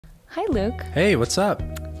Hi, Luke. Hey, what's up?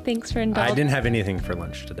 Thanks for indulging. I didn't have anything for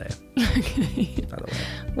lunch today. Okay. By the way.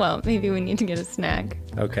 Well, maybe we need to get a snack.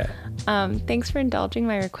 Okay. Thanks for indulging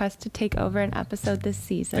my request to take over an episode this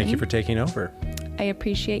season. Thank you for taking over. I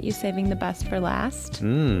appreciate you saving the best for last.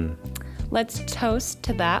 Let's toast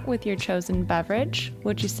to that with your chosen beverage.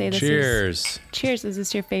 Would you say this Cheers. Cheers. Is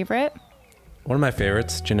this your favorite? One of my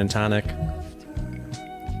favorites, gin and tonic.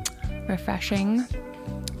 Refreshing.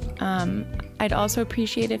 I'd also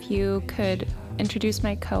appreciate if you could introduce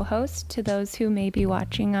my co-host to those who may be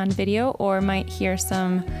watching on video or might hear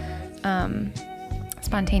some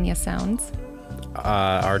spontaneous sounds.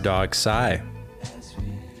 Our dog, Sai,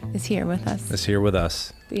 Is here with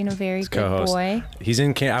us. Being a very good co-host. boy. He's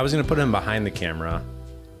in I was going to put him behind the camera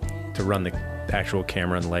to run the actual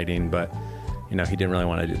camera and lighting, but he didn't really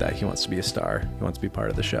want to do that. He wants to be a star. He wants to be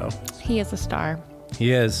part of the show. He is a star.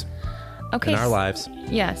 He is. Okay. In our lives.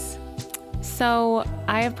 Yes. So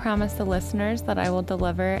I have promised the listeners that I will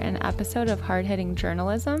deliver an episode of hard-hitting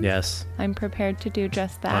journalism. Yes. I'm prepared to do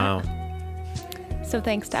just that. Wow. So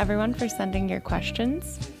thanks to everyone for sending your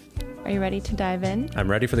questions. Are you ready to dive in? I'm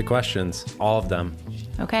ready for the questions. All of them.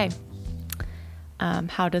 Okay.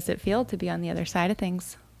 How does it feel to be on the other side of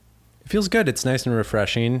things? It feels good. It's nice and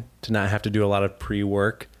refreshing to not have to do a lot of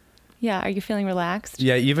pre-work. Yeah. Are you feeling relaxed?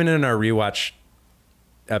 Yeah, even in our rewatch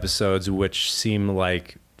episodes, which seem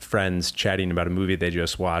like friends chatting about a movie they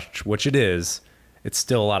just watched, which it is, it's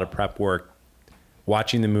still a lot of prep work.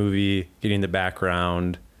 Watching the movie, getting the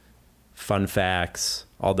background, fun facts,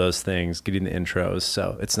 all those things, getting the intros.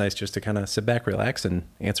 So it's nice just to kind of sit back, relax, and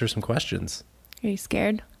answer some questions. Are you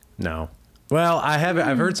scared? No. Well,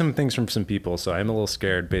 I've heard some things from some people, so I'm a little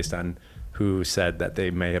scared based on who said that they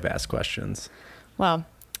may have asked questions. Well,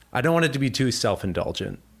 I don't want it to be too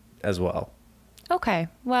self-indulgent as well. okay.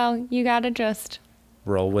 Well, you got to just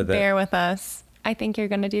Roll with it. bear with us. I think you're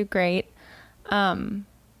going to do great.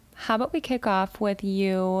 How about we kick off with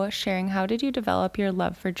you sharing how did you develop your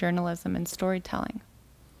love for journalism and storytelling?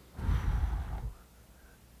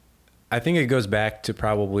 I think it goes back to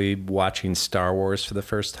probably watching Star Wars for the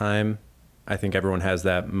first time. I think everyone has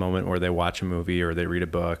that moment where they watch a movie or they read a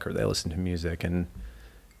book or they listen to music, and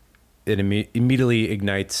it immediately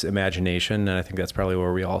ignites imagination. And I think that's probably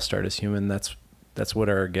where we all start as human. That's what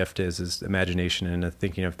our gift is imagination and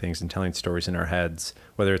thinking of things and telling stories in our heads,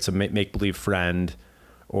 whether it's a make-believe friend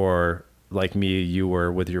or like me, you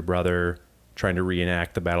were with your brother trying to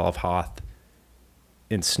reenact the Battle of Hoth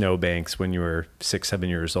in snowbanks when you were 6-7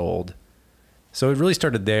 years old. So it really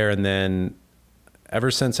started there. And then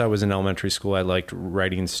ever since I was in elementary school, I liked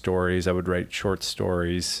writing stories. I would write short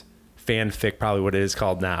stories, fanfic, probably what it is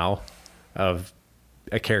called now, of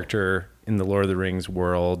a character in the Lord of the Rings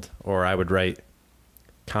world, or I would write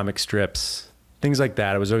comic strips, things like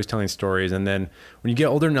that. I was always telling stories. And then when you get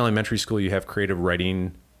older in elementary school, you have creative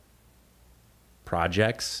writing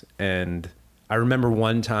projects. And I remember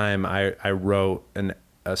one time I wrote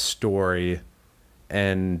a story,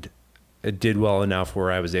 and it did well enough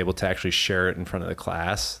where I was able to actually share it in front of the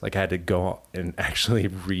class. Like I had to go and actually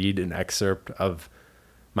read an excerpt of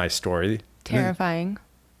my story. Terrifying.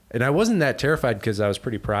 And I wasn't that terrified because I was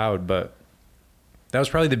pretty proud, but that was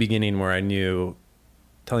probably the beginning where I knew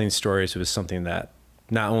telling stories was something that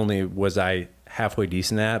not only was I halfway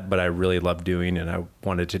decent at, but I really loved doing and I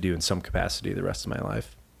wanted to do in some capacity the rest of my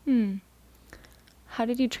life. How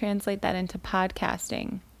did you translate that into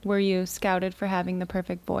podcasting? Were you scouted for having the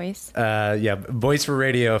perfect voice? Yeah, voice for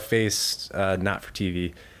radio, face not for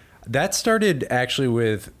TV. That started actually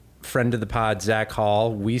with friend of the pod, Zach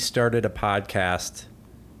Hall. We started a podcast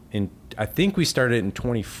I think we started in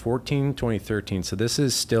 2014, 2013. So this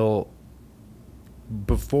is still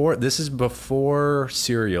before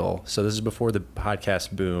Serial. So this is before the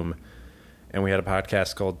podcast boom. And we had a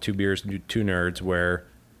podcast called Two Beers, Two Nerds, where,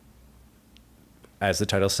 as the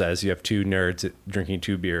title says, you have two nerds drinking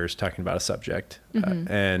two beers, talking about a subject.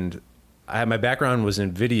 And my background was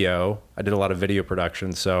in video. I did a lot of video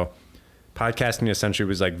production. So podcasting essentially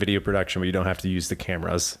was like video production, but you don't have to use the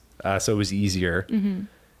cameras. So it was easier.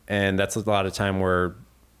 And that's a lot of time where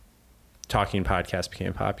talking podcasts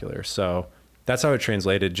became popular. So that's how it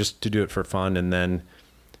translated, just to do it for fun. And then,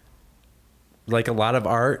 like a lot of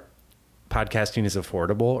art, podcasting is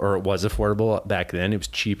affordable, or it was affordable back then. It was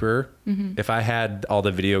cheaper. If I had all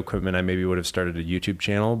the video equipment, I maybe would have started a YouTube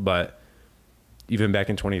channel. But even back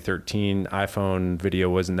in 2013, iPhone video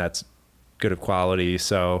wasn't that good of quality.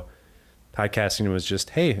 So podcasting was just,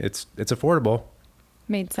 hey, it's affordable.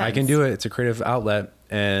 Made sense. I can do it. It's a creative outlet.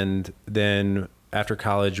 And then after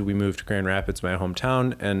college, we moved to Grand Rapids, my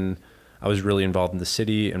hometown, and I was really involved in the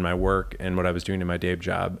city and my work and what I was doing in my day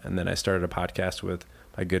job. And then I started a podcast with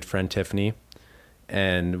my good friend Tiffany,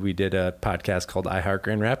 and we did a podcast called I Heart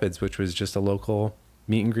Grand Rapids, which was just a local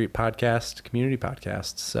meet and greet podcast, community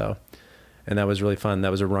podcast. So, and that was really fun.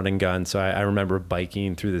 That was a run and gun. So I remember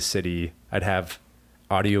biking through the city. I'd have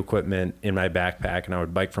audio equipment in my backpack, and I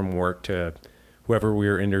would bike from work to whoever we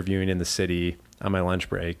were interviewing in the city on my lunch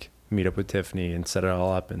break, meet up with Tiffany and set it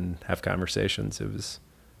all up and have conversations. It was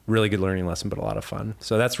a really good learning lesson, but a lot of fun.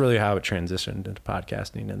 So that's really how it transitioned into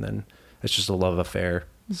podcasting. And then it's just a love affair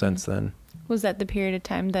since then. Was that the period of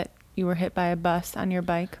time that you were hit by a bus on your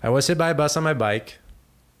bike? I was hit by a bus on my bike.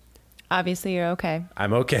 Obviously you're okay.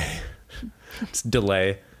 I'm okay. It's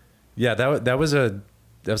delay. Yeah, that was an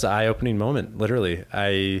eye-opening moment. Literally,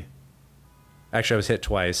 I was hit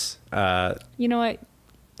twice. You know what?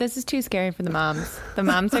 This is too scary for the moms. The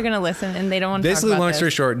moms are going to listen and they don't want to talk about this. Basically, long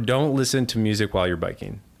story short, don't listen to music while you're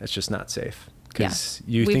biking. It's just not safe. Because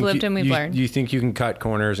we've lived and we've learned. You think you can cut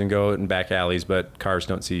corners and go in back alleys, but cars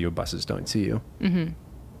don't see you, buses don't see you. Mm-hmm.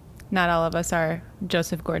 Not all of us are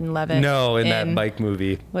Joseph Gordon-Levitt. No, in that bike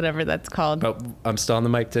movie. Whatever that's called. But I'm still on the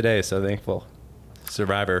mic today, so thankful.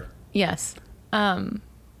 Survivor. Yes.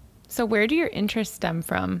 So where do your interests stem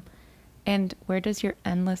from? And where does your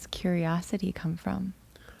endless curiosity come from?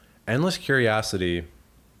 Endless curiosity.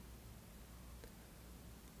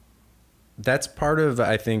 That's part of,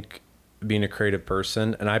 I think, being a creative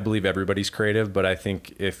person. And I believe everybody's creative, but I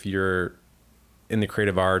think if you're in the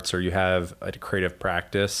creative arts or you have a creative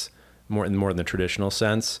practice, more in the traditional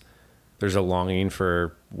sense, there's a longing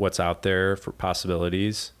for what's out there, for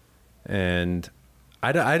possibilities. And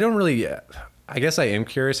I don't really, I guess I am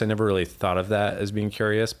curious. I never really thought of that as being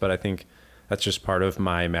curious, but I think that's just part of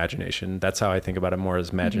my imagination. That's how I think about it, more as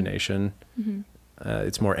imagination. Mm-hmm.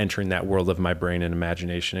 It's more entering that world of my brain and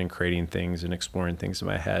imagination and creating things and exploring things in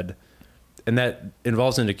my head. And that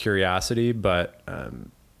involves into curiosity, but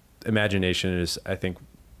imagination is, I think,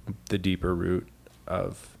 the deeper root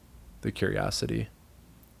of the curiosity.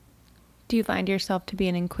 Do you find yourself to be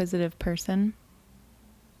an inquisitive person?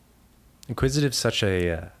 Inquisitive is such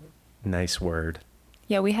a nice word.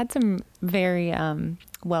 Yeah, we had some very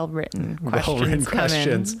well-written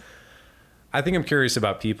questions. I think I'm curious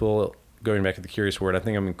about people. Going back to the curious word, I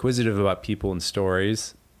think I'm inquisitive about people and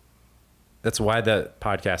stories. That's why the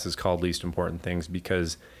podcast is called Least Important Things,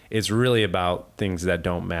 because it's really about things that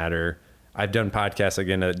don't matter. I've done podcasts,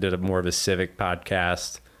 again, I did more of a civic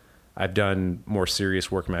podcast. I've done more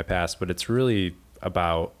serious work in my past, but it's really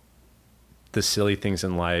about the silly things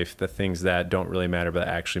in life, the things that don't really matter, but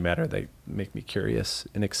actually matter. They make me curious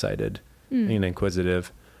and excited and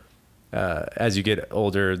inquisitive. As you get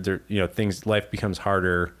older, life becomes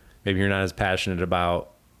harder. Maybe you're not as passionate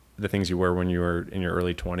about the things you were when you were in your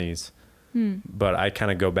early 20s. But I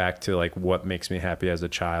kind of go back to like what makes me happy as a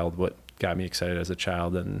child, what got me excited as a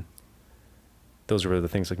child. And those were the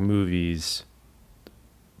things like movies,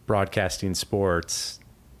 broadcasting, sports,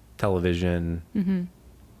 television,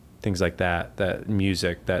 things like that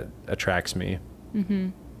music that attracts me.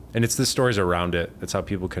 And it's the stories around it. It's how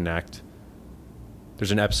people connect.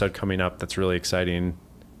 There's an episode coming up that's really exciting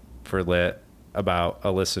for Lit about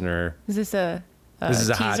a listener. Is this a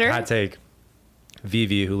teaser? hot take.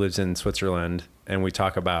 Vivi, who lives in Switzerland, and we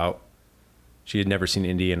talk about, she had never seen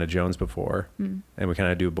Indiana Jones before, and we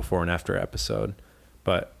kind of do a before and after episode.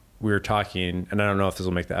 But we were talking, and I don't know if this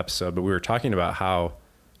will make the episode, but we were talking about how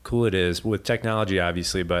cool it is with technology,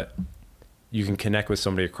 obviously, but you can connect with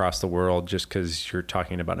somebody across the world just because you're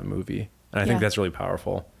talking about a movie. And I think that's really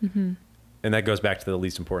powerful. And that goes back to the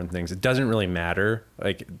least important things. It doesn't really matter,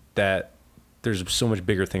 like that there's so much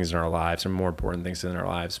bigger things in our lives and more important things in our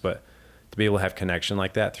lives, but to be able to have connection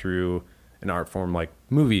like that through an art form like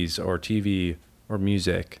movies or TV or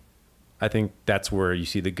music, I think that's where you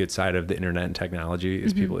see the good side of the internet and technology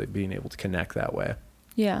is people being able to connect that way.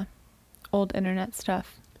 Yeah. Old internet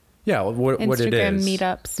stuff. Yeah. What it is. Instagram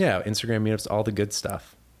meetups. Yeah. Instagram meetups, all the good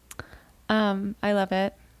stuff. I love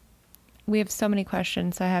it. We have so many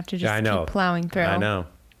questions, so I have to just keep plowing through. I know.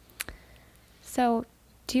 So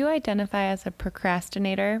do you identify as a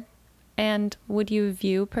procrastinator? And would you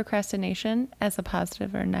view procrastination as a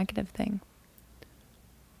positive or negative thing?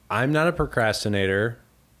 I'm not a procrastinator.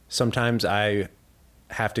 Sometimes I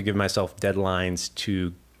have to give myself deadlines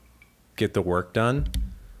to get the work done.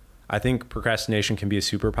 I think procrastination can be a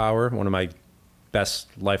superpower. One of my best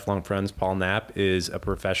lifelong friends, Paul Knapp, is a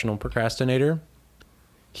professional procrastinator.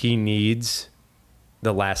 He needs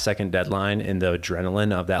the last second deadline and the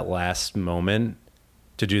adrenaline of that last moment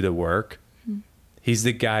to do the work. He's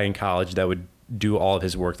the guy in college that would do all of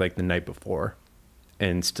his work like the night before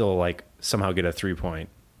and still like somehow get a 3 point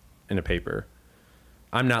in a paper.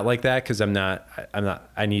 I'm not like that because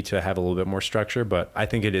I need to have a little bit more structure, but I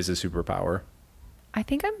think it is a superpower. I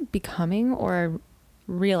think I'm becoming or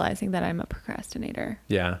realizing that I'm a procrastinator.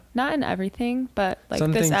 Yeah. Not in everything, but like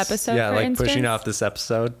Some this things, episode, yeah, for like instance. pushing off this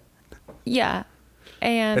episode. Yeah.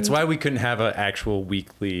 And It's why we couldn't have an actual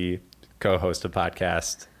weekly co-host a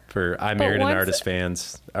podcast for I Married an Artist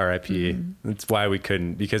fans, RIP. Mm-hmm. That's why we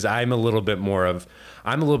couldn't, because I'm a little bit more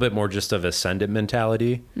just of ascendant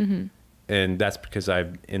mentality. Mm-hmm. And that's because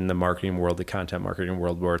I'm in the marketing world, the content marketing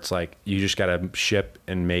world, where it's like, you just got to ship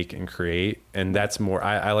and make and create. And that's more,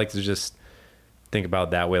 I like to just think about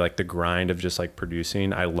it that way, like the grind of just like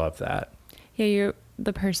producing. I love that. Yeah, you're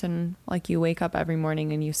the person, like you wake up every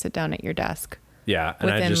morning and you sit down at your desk. Yeah. And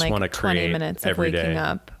I just want to create 20 minutes of every waking day.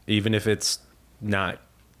 up. Even if it's not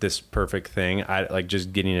this perfect thing, I like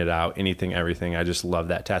just getting it out, anything, everything. I just love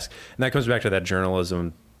that task. And that comes back to that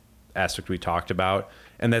journalism aspect we talked about.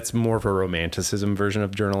 And that's more of a romanticism version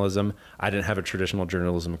of journalism. I didn't have a traditional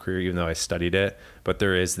journalism career, even though I studied it, but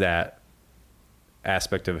there is that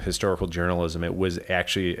aspect of historical journalism. It was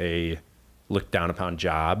actually a looked down upon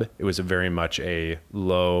job. It was very much a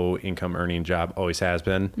low income earning job, always has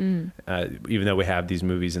been. Even though we have these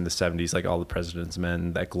movies in the 70s, like All the President's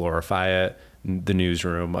Men, that glorify it, The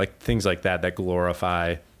Newsroom, like things like that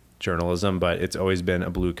glorify journalism, but it's always been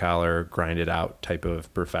a blue collar, grinded out type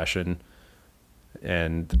of profession.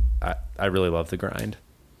 And I really love the grind.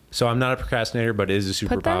 So I'm not a procrastinator, but it is a superpower.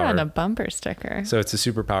 Put that on a bumper sticker. So it's a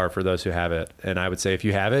superpower for those who have it. And I would say if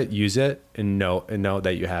you have it, use it and know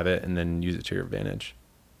that you have it, and then use it to your advantage.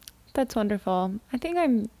 That's wonderful. I think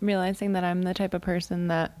I'm realizing that I'm the type of person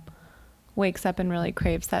that wakes up and really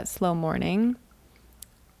craves that slow morning,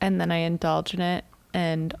 and then I indulge in it,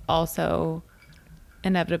 and also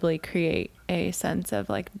inevitably create a sense of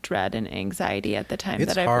like dread and anxiety at the time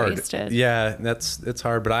that I've wasted. Yeah, it's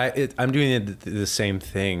hard, but I'm doing the same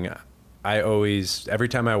thing. Every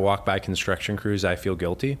time I walk by construction crews, I feel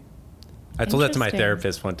guilty. I told that to my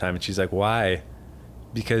therapist one time, and she's like, "Why?"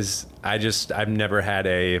 Because I've never had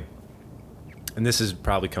and this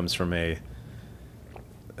probably comes from a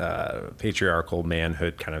patriarchal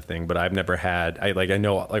manhood kind of thing, but I've never had, I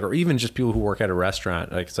know, like, or even just people who work at a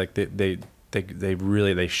restaurant, like, it's like they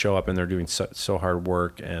really show up and they're doing so hard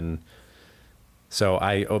work. And so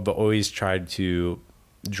I've always tried to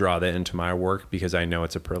draw that into my work, because I know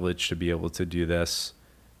it's a privilege to be able to do this,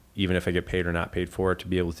 even if I get paid or not paid for it, to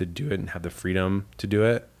be able to do it and have the freedom to do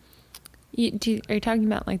it. Are you talking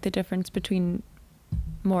about like the difference between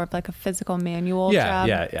more of like a physical manual job?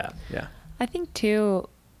 Yeah. I think too,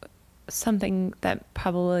 something that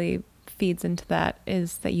probably feeds into that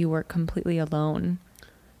is that you work completely alone,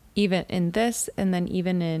 even in this, and then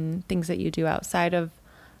even in things that you do outside of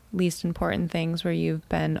least important things, where you've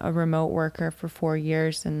been a remote worker for 4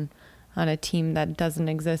 years and on a team that doesn't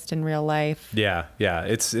exist in real life. Yeah.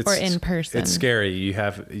 It's or in person. It's scary.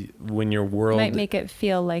 When your world might make it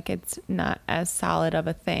feel like it's not as solid of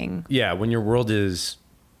a thing. Yeah. When your world is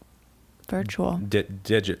virtual,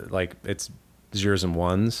 digit, like it's zeros and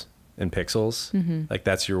ones and pixels. Mm-hmm. Like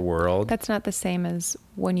that's your world. That's not the same as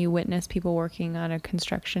when you witness people working on a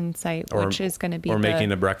construction site, which is going to be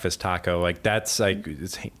making a breakfast taco. Like that's like,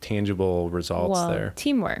 it's tangible results there.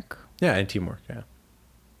 Teamwork. Yeah. And teamwork. Yeah.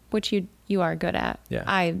 Which you are good at. Yeah.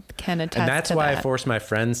 I can attest to that. And that's why I force my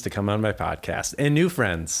friends to come on my podcast, and new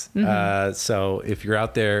friends. Mm-hmm. So if you're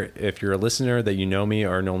out there, if you're a listener that you know me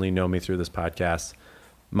or only know me through this podcast,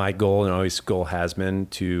 my goal and always goal has been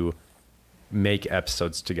to make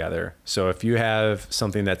episodes together. So if you have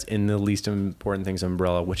something that's in the least important things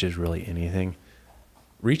umbrella, which is really anything,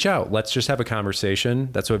 reach out. Let's just have a conversation.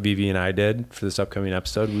 That's what Vivi and I did for this upcoming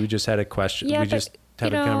episode. We just had a question. Yeah, we just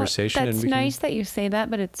have a conversation. That's nice that you say that,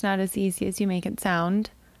 but it's not as easy as you make it sound.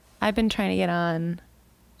 I've been trying to get on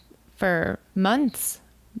for months,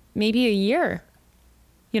 maybe a year.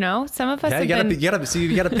 You know, some of us have been...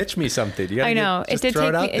 You gotta pitch me something. I know. It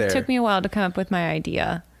took me a while to come up with my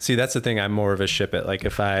idea. See, that's the thing. I'm more of a ship it. Like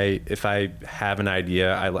if I have an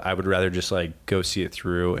idea, I would rather just like go see it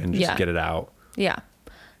through and just get it out. Yeah.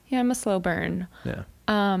 Yeah, I'm a slow burn. Yeah.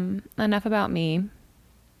 Enough about me.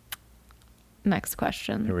 Next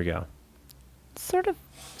question. Here we go. Sort of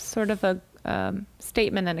a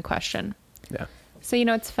statement and a question. Yeah. So,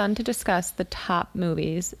 it's fun to discuss the top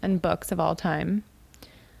movies and books of all time,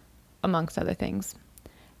 amongst other things.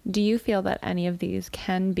 Do you feel that any of these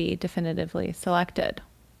can be definitively selected?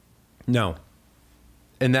 No.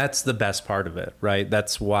 And that's the best part of it, right?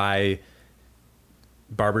 That's why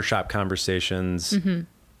barbershop conversations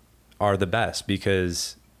are the best,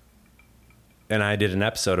 because... And I did an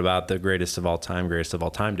episode about the greatest of all time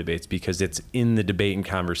debates, because it's in the debate and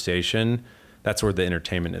conversation that's where the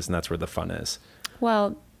entertainment is and that's where the fun is.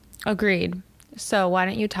 Well, agreed. So why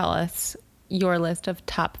don't you tell us your list of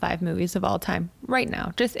top 5 movies of all time right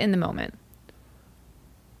now, just in the moment?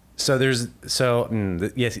 So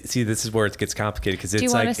yes, see, this is where it gets complicated because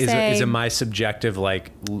it's like, is it my subjective,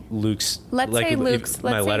 like Luke's, let's like say Luke's,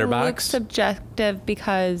 my letterbox? Luke's subjective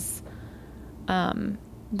because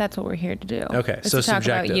that's what we're here to do. Okay, is so to talk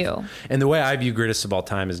subjective. About you. And the way I view greatest of all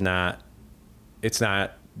time is it's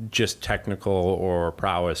not just technical or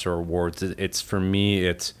prowess or awards. It's for me,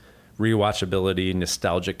 it's rewatchability,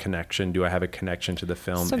 nostalgic connection. Do I have a connection to the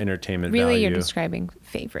film? So entertainment really value. You're describing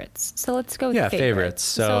favorites. So let's go with favorites.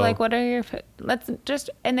 So like, what are your, let's just,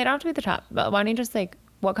 and they don't have to be the top, but why don't you just like,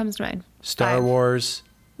 what comes to mind? Star Wars.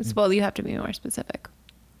 Well, you have to be more specific.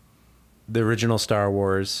 The original Star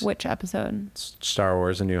Wars. Which episode? Star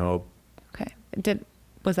Wars: A New Hope. Okay.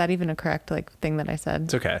 Was that even a correct like thing that I said?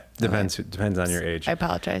 It's okay. Depends on your age. I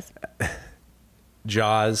apologize.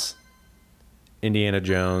 Jaws, Indiana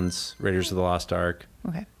Jones, Raiders of the Lost Ark.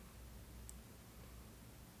 Okay.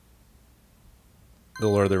 The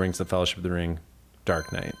Lord of the Rings, The Fellowship of the Ring,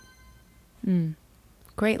 Dark Knight.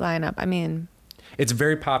 Great lineup. I mean, it's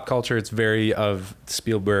very pop culture. It's very of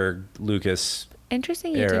Spielberg, Lucas.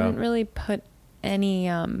 Interesting. You didn't really put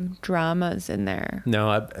any dramas in there.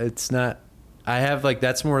 No, it's not. I have like,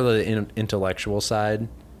 that's more the intellectual side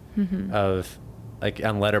of, like,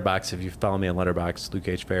 on Letterboxd. If you follow me on Letterboxd, Luke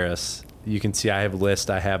H. Ferris, you can see I have a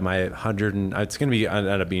list. I have my 100 and it's going to end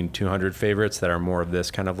up being 200 favorites that are more of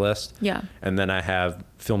this kind of list. Yeah. And then I have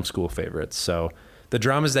film school favorites. So the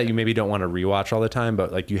dramas that you maybe don't want to rewatch all the time,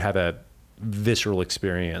 but like you have a visceral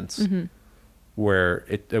experience where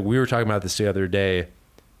we were talking about this the other day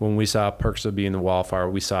when we saw Perks of Being the Wallflower.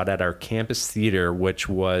 We saw it at our campus theater, which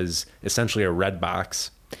was essentially a red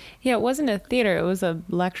box. Yeah, it wasn't a theater. It was a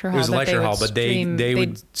lecture hall. It was a lecture hall, but they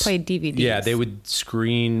would play DVDs. Yeah, they would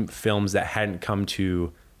screen films that hadn't come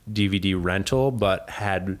to DVD rental, but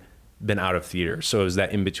had been out of theater. So it was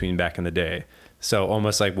that in between back in the day. So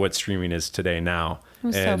almost like what streaming is today now. It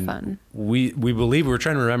was so fun. We believe, we were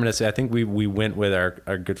trying to reminisce. I think we went with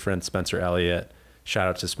our good friend Spencer Elliott. Shout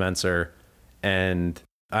out to Spencer. And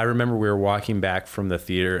I remember we were walking back from the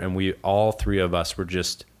theater and all three of us were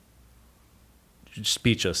just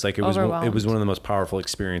speechless. Like it was one of the most powerful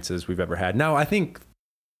experiences we've ever had. Now I think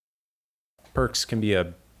Perks can be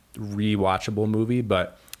a rewatchable movie,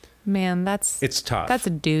 but man, it's tough. That's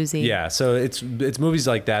a doozy. Yeah. So it's movies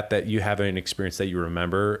like that you have an experience that you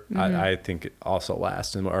remember. I think it also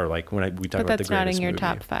lasts. Or like when we talk about the greatest movie. But that's not in your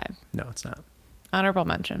top 5. No, it's not. Honorable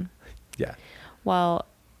mention. Yeah. Well,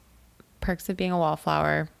 Perks of Being a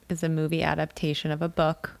Wallflower is a movie adaptation of a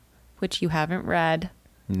book, which you haven't read.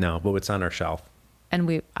 No, but it's on our shelf.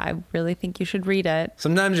 And I really think you should read it.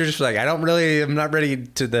 Sometimes you're just like, I'm not ready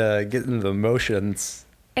to get into the emotions.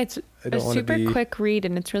 It's a super quick read,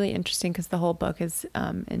 and it's really interesting because the whole book is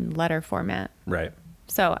in letter format. Right.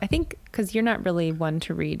 So I think, because you're not really one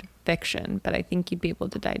to read fiction, but I think you'd be able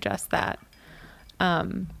to digest that.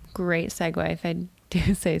 Great segue, if I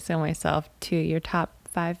do say so myself, to your top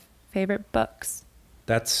 5 favorite books.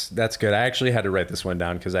 That's good. I actually had to write this one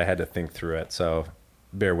down because I had to think through it. So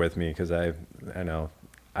bear with me because I know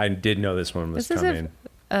I did know this one was coming. This is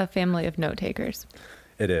a family of note takers.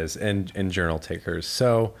 It is, and journal takers.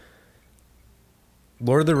 So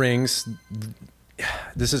Lord of the Rings,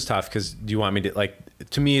 this is tough because do you want me to, like,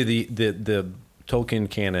 to me the Tolkien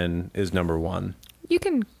canon is number 1. You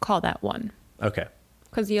can call that 1. Okay.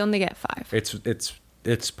 Because you only get 5.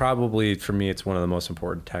 It's probably, for me, it's one of the most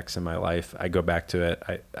important texts in my life. I go back to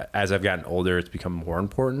it. As I've gotten older, it's become more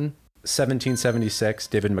important. 1776,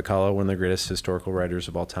 David McCullough, one of the greatest historical writers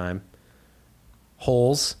of all time.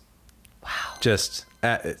 Holes. Wow. Just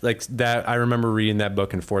like that. I remember reading that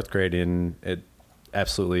book in 4th grade, and it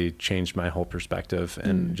absolutely changed my whole perspective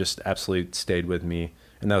and just absolutely stayed with me.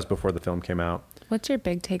 And that was before the film came out. What's your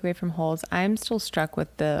big takeaway from Holes? I'm still struck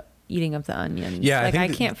with the eating of the onions. Yeah, like I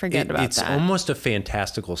can't forget about that. It's almost a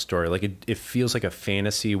fantastical story. Like it feels like a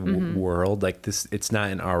fantasy world. Like this, it's not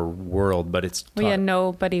in our world, but it's. Well, yeah,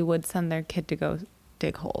 nobody would send their kid to go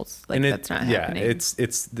dig holes. Like that's not happening. Yeah,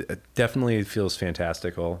 it definitely feels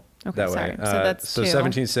fantastical. Okay, that sorry. way. So that's so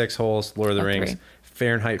 17.6 Holes, Lord of the Rings, 3.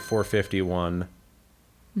 Fahrenheit 451.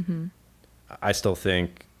 I still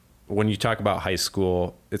think when you talk about high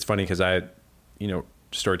school, it's funny because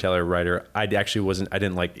storyteller, writer, I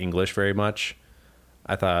didn't like English very much.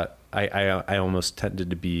 I thought I almost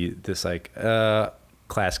tended to be this like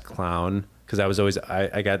class clown because I was always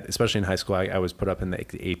I got, especially in high school, I was put up in the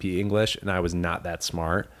AP English and I was not that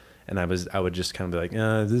smart, and I would just kind of be like,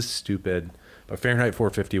 this is stupid. But Fahrenheit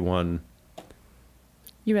 451,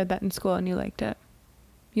 You read that in school and you liked it.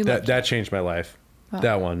 That changed my life. Wow.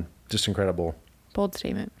 That one, just incredible. Bold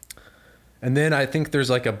statement. And then I think there's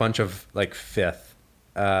like a bunch of like fifth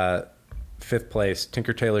place,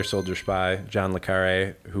 Tinker Tailor Soldier Spy, John le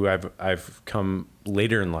Carre, who I've come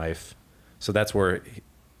later in life. So that's where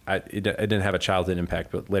it didn't have a childhood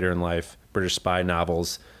impact, but later in life, British spy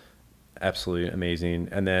novels, absolutely amazing.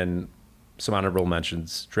 And then some honorable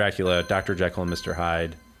mentions: Dracula, Dr. Jekyll and Mr.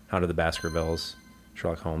 Hyde, Hound of the Baskervilles,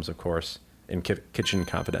 Sherlock Holmes, of course, and Kitchen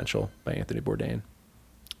Confidential by Anthony Bourdain.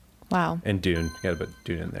 Wow. And Dune. You got to put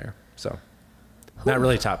Dune in there. So not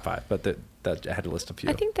really top 5, but that I had to list a few.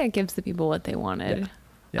 I think that gives the people what they wanted.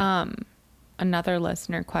 Yeah. Another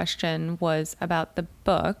listener question was about the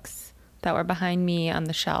books that were behind me on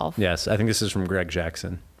the shelf. Yes, I think this is from Greg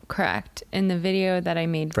Jackson. Correct. In the video that I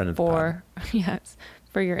made for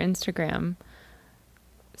your Instagram.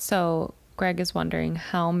 So Greg is wondering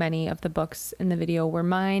how many of the books in the video were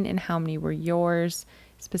mine and how many were yours,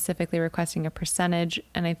 specifically requesting a percentage.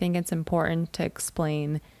 And I think it's important to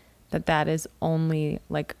explain that is only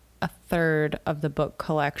like a third of the book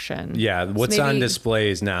collection. Yeah, what's on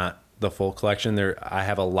display is not the full collection. I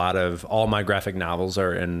have a lot of, all my graphic novels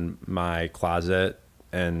are in my closet.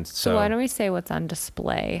 And so why don't we say what's on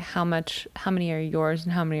display? How many are yours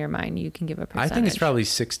and how many are mine? You can give a percentage. I think it's probably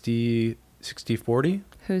 60, 40.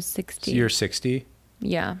 Who's 60? So you're 60.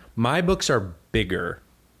 Yeah. My books are bigger.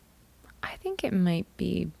 I think it might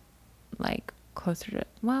be like closer to,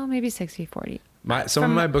 well, maybe 60-40. Some of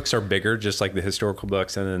my books are bigger, just like the historical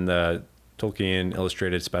books and then the Tolkien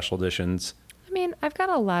illustrated special editions. I mean, I've got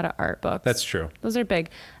a lot of art books. That's true. Those are big.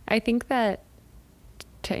 I think that,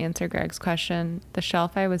 to answer Greg's question, the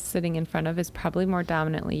shelf I was sitting in front of is probably more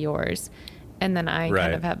dominantly yours. And then I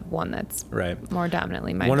kind of have one that's more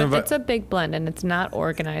dominantly mine. But it's a big blend and it's not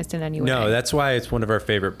organized in any way. No, that's why it's one of our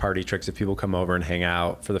favorite party tricks. If people come over and hang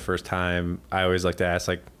out for the first time, I always like to ask,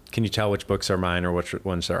 like, can you tell which books are mine or which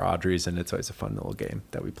ones are Audrey's? And it's always a fun little game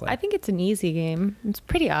that we play. I think it's an easy game. It's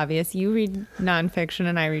pretty obvious. You read nonfiction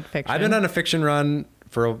and I read fiction. I've been on a fiction run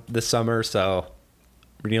for this summer, so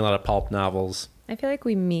reading a lot of pulp novels. I feel like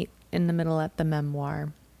we meet in the middle at the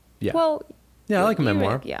memoir. Yeah. Well, yeah, I like a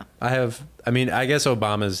memoir. Yeah. I guess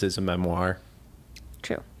Obama's is a memoir.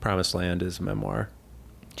 True. Promised Land is a memoir.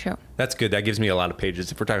 True. That's good. That gives me a lot of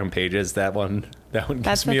pages. If we're talking pages, that one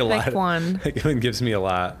gives me a lot. That's a thick one. That one gives me a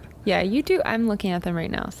lot. Yeah, you do. I'm looking at them right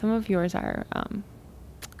now. Some of yours are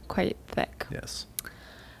quite thick. Yes.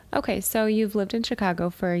 Okay, so you've lived in Chicago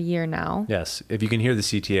for a year now. Yes. If you can hear the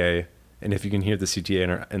CTA, and if you can hear the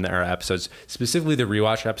CTA in our episodes, specifically the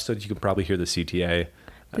rewatch episodes, you can probably hear the CTA.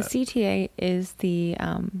 The CTA is the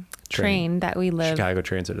train that we live. Chicago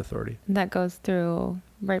Transit Authority. That goes through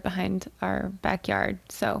right behind our backyard.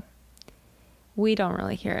 So we don't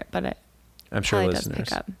really hear it, but I'm sure probably listeners does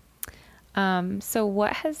pick up. So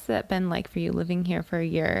what has that been like for you living here for a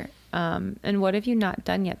year? And what have you not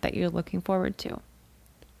done yet that you're looking forward to?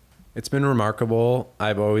 It's been remarkable.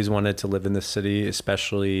 I've always wanted to live in the city,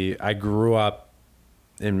 especially I grew up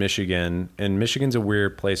in Michigan, and Michigan's a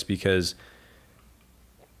weird place because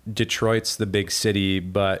Detroit's the big city,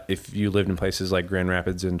 but if you lived in places like Grand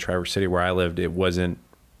Rapids and Traverse City where I lived, it wasn't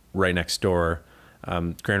right next door.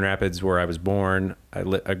 Grand Rapids, where I was born, I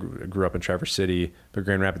grew up in Traverse City, but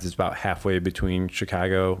Grand Rapids is about halfway between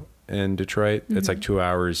Chicago and Detroit. Mm-hmm. It's like 2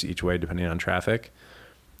 hours each way depending on traffic.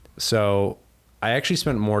 So I actually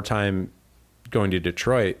spent more time going to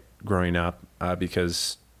Detroit growing up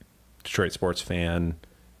because Detroit sports fan,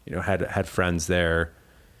 had friends there.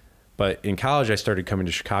 But in college, I started coming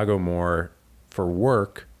to Chicago more for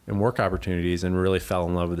work and work opportunities and really fell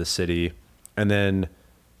in love with the city. And then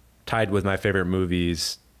tied with my favorite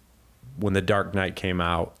movies, when The Dark Knight came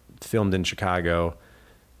out, filmed in Chicago,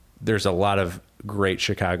 there's a lot of great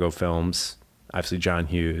Chicago films. Obviously, John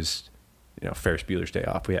Hughes, Ferris Bueller's Day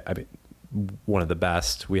Off. One of the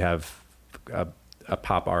best. We have a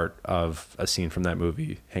pop art of a scene from that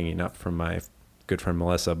movie hanging up from my good friend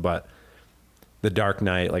Melissa. But The Dark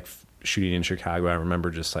Knight, like shooting in Chicago, I remember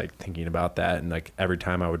just like thinking about that. And like every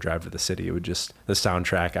time I would drive to the city, it would just, the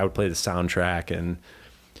soundtrack, I would play the soundtrack. And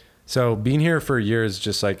so being here for a year is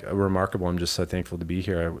just like remarkable. I'm just so thankful to be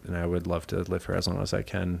here. And I would love to live here as long as I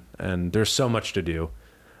can. And there's so much to do.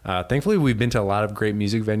 Thankfully, we've been to a lot of great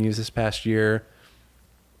music venues this past year.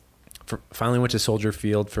 Finally went to Soldier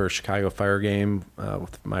Field for a Chicago Fire game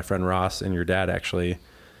with my friend Ross and your dad, actually.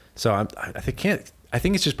 So I think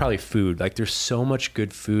it's just probably food. Like there's so much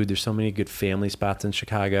good food. There's so many good family spots in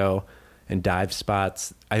Chicago and dive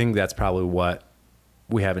spots. I think that's probably what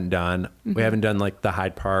we haven't done. Mm-hmm. We haven't done like the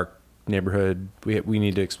Hyde Park neighborhood. We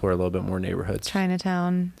need to explore a little bit more neighborhoods.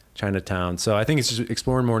 Chinatown. So I think it's just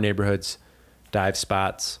exploring more neighborhoods, dive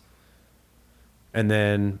spots. And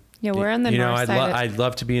then, Yeah, we're on the north side. I'd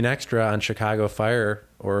love to be an extra on Chicago Fire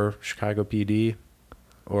or Chicago PD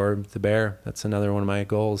or The Bear. That's another one of my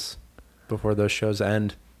goals before those shows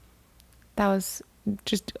end. That was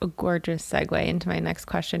just a gorgeous segue into my next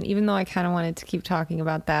question, even though I kind of wanted to keep talking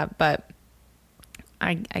about that, but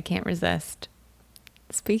I can't resist.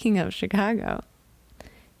 Speaking of Chicago,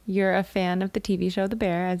 you're a fan of the TV show The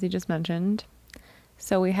Bear, as you just mentioned.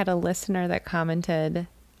 So we had a listener that commented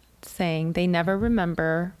saying they never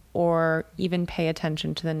remember or even pay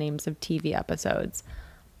attention to the names of TV episodes,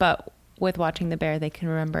 but with watching The Bear, they can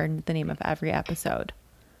remember the name of every episode,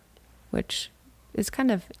 which is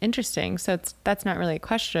kind of interesting. So that's not really a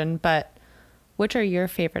question, but which are your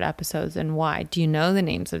favorite episodes and why? Do you know the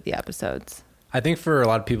names of the episodes? I think for a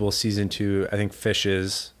lot of people, season 2, I think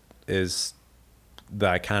Fishes is the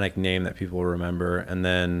iconic name that people remember. And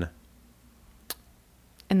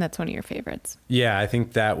that's one of your favorites. Yeah, I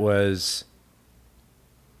think that was,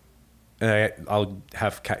 and I'll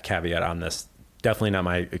have caveat on this. Definitely not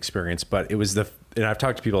my experience, but it was and I've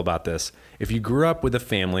talked to people about this. If you grew up with a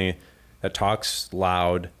family that talks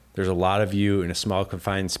loud, there's a lot of you in a small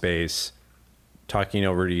confined space talking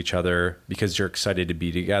over to each other because you're excited to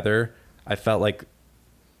be together. I felt like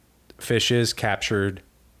Fishes captured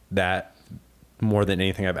that more than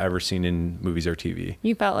anything I've ever seen in movies or TV.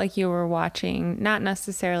 You felt like you were watching not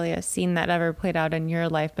necessarily a scene that ever played out in your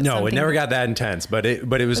life, but no, it never got that intense. But it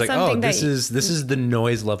was like, oh, this is the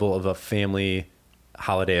noise level of a family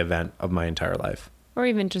holiday event of my entire life, or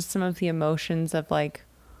even just some of the emotions of like,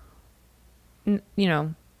 you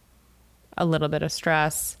know, a little bit of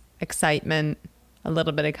stress, excitement, a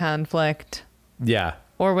little bit of conflict. Yeah.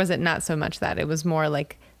 Or was it not so much that? It was more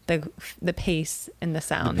like the pace and the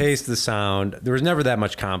sound. The pace, the sound. There was never that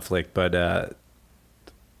much conflict, but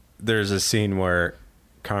there's a scene where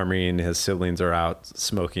Carmy and his siblings are out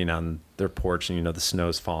smoking on their porch, and the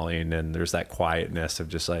snow's falling, and there's that quietness of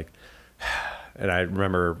just like. And I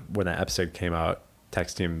remember when that episode came out,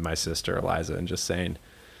 texting my sister Eliza and just saying,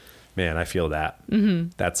 "Man, I feel that. Mm-hmm.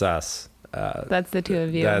 That's us. That's the two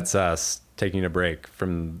of you. That's us taking a break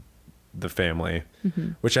from." The family, mm-hmm.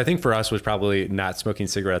 which I think for us was probably not smoking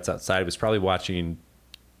cigarettes outside. It was probably watching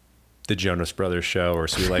the Jonas Brothers show or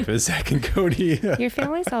Sweet Life of Zach and Cody. Your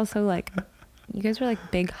family's also like, you guys were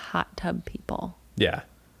like big hot tub people. Yeah.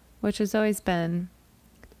 Which has always been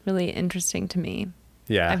really interesting to me.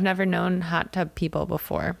 Yeah. I've never known hot tub people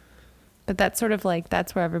before, but that's sort of like,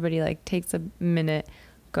 that's where everybody like takes a minute,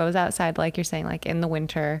 goes outside, like you're saying, like in the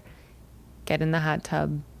winter, get in the hot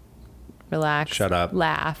tub, relax, shut up,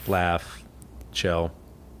 laugh, chill.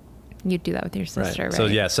 You'd do that with your sister, right? So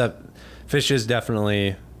yeah, Fish is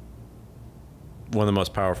definitely one of the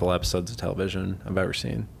most powerful episodes of television I've ever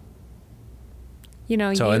seen.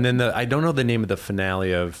 And then I don't know the name of the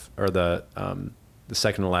finale or the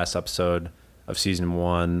second to last episode of season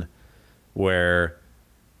 1, where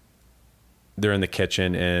they're in the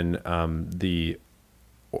kitchen and the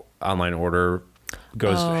online order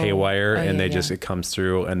goes haywire, and it comes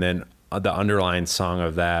through, and then the underlying song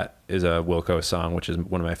of that is a Wilco song, which is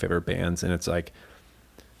one of my favorite bands. And it's like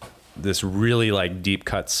this really like deep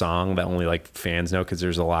cut song that only like fans know, because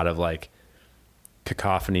there's a lot of like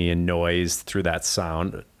cacophony and noise through that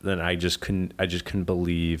sound. Then I just couldn't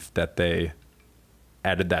believe that they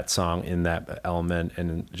added that song in that element,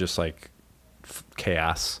 and just like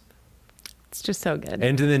chaos. It's just so good.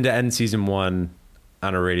 And then to end season 1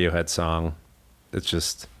 on a Radiohead song,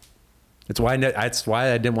 it's why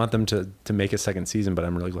I didn't want them to make a second season, but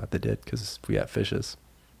I'm really glad they did, because we got Fishes.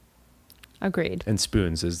 Agreed. And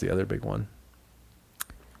Spoons is the other big one.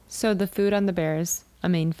 So the food on The Bear is a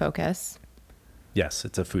main focus. Yes,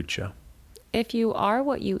 it's a food show. If you are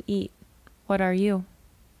what you eat, what are you?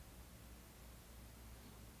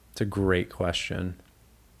 It's a great question.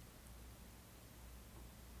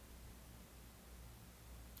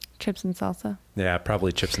 Chips and salsa? Yeah,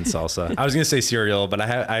 probably chips and salsa. I was going to say cereal, but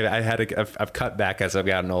I've cut back as I've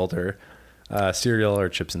gotten older. Cereal or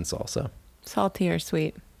chips and salsa. Salty or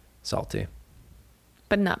sweet? Salty.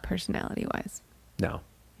 But not personality-wise? No.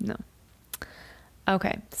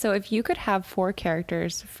 Okay, so if you could have 4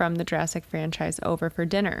 characters from the Jurassic franchise over for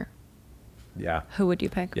dinner, who would you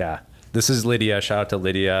pick? Yeah. This is Lydia. Shout out to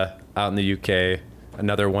Lydia out in the UK.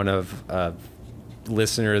 Another one of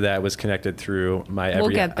listener that was connected through my We'll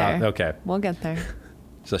get there. Okay. We'll get there.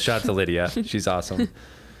 So shout out to Lydia. She's awesome.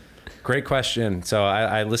 Great question. So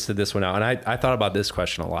I listed this one out, and I thought about this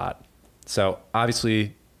question a lot. So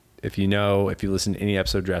obviously, if you listen to any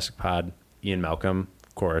episode of Jurassic Pod, Ian Malcolm,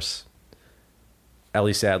 of course,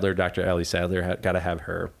 Ellie Sattler, Dr. Ellie Sattler, got to have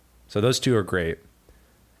her. So those two are great.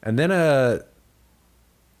 And then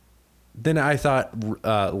I thought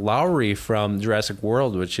Lowry from Jurassic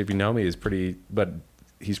World, which if you know me is pretty, but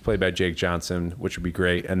he's played by Jake Johnson, which would be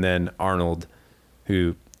great. And then Arnold,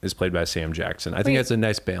 who is played by Sam Jackson. I think that's a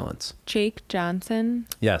nice balance. Jake Johnson?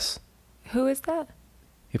 Yes. Who is that?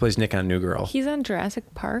 He plays Nick on New Girl. He's on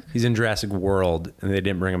Jurassic Park? He's in Jurassic World, and they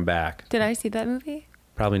didn't bring him back. Did I see that movie?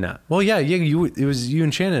 Probably not. Well, yeah, it was you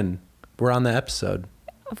and Shannon were on the episode.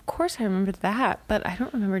 Of course I remember that, but I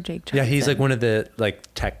don't remember Jake Johnson. Yeah, he's like one of the like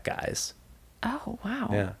tech guys. Oh, wow.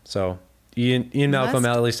 Yeah. So Ian Malcolm,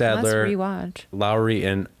 Ellie Sattler, rewatch. Lowry,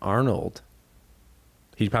 and Arnold.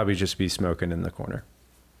 He'd probably just be smoking in the corner.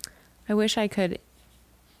 I wish I could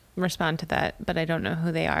respond to that, but I don't know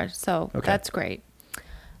who they are. So That's great.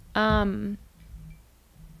 Speaking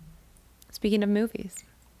of movies,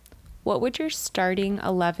 what would your starting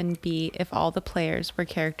 11 be if all the players were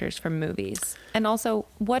characters from movies? And also,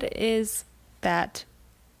 what is that?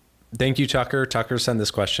 Thank you, Tucker. Tucker sent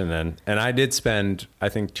this question in, and I did spend, I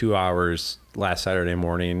think, 2 hours last Saturday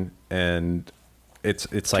morning, and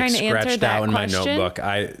it's like scratched out in my notebook.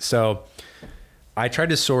 I tried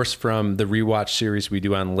to source from the rewatch series we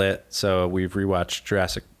do on Lit. So we've rewatched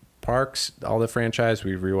Jurassic Parks, all the franchise.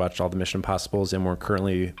 We've rewatched all the Mission Impossibles, and we're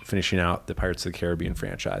currently finishing out the Pirates of the Caribbean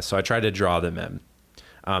franchise. So I tried to draw them in.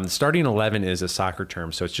 The starting 11 is a soccer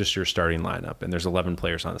term, so it's just your starting lineup, and there's 11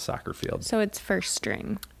 players on the soccer field. So it's first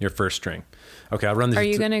string. Your first string. Okay, I'll run this. Are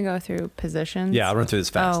you going to go through positions? Yeah, I'll run through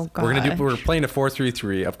this fast. Oh, gosh. We're playing a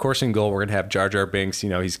 4-3-3. Of course, in goal, we're going to have Jar Jar Binks.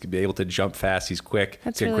 You know, he's going to be able to jump fast. He's quick.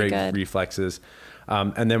 That's he's got really great good. reflexes.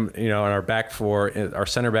 And then, you know, on our back four, our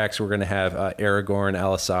center backs, we're going to have Aragorn,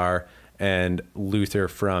 Alisar, and Luther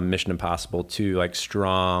from Mission Impossible, two like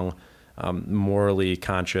strong, morally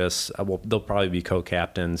conscious. Well, they'll probably be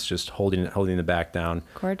co-captains, just holding the back down.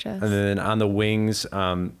 Gorgeous. And then on the wings,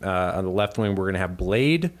 on the left wing, we're going to have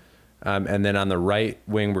Blade. And then on the right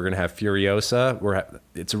wing, we're going to have Furiosa.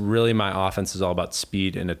 It's really, my offense is all about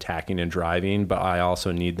speed and attacking and driving, but I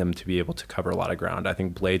also need them to be able to cover a lot of ground. I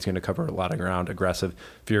think Blade's going to cover a lot of ground, aggressive.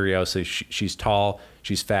 Furiosa, she's tall,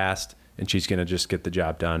 she's fast, and she's going to just get the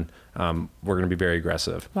job done. We're going to be very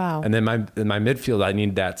aggressive. Wow. And then in my midfield, I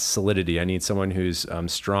need that solidity. I need someone who's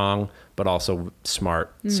strong, but also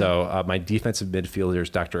smart. So my defensive midfielder is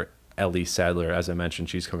Dr. Ellie Sattler. As I mentioned,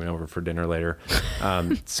 she's coming over for dinner later.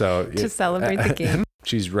 To celebrate the game.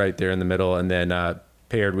 She's right there in the middle. And then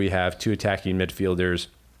paired, we have two attacking midfielders.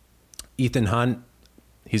 Ethan Hunt,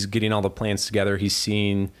 he's getting all the plans together. He's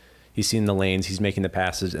seeing the lanes, he's making the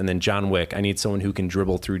passes. And then John Wick, I need someone who can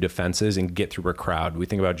dribble through defenses and get through a crowd. We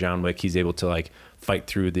think about John Wick, he's able to like fight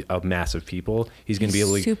through a mass of people. He's going to be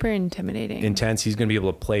able to super intimidating, intense. He's going to be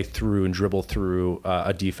able to play through and dribble through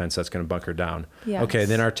a defense that's going to bunker down. Yes. Okay,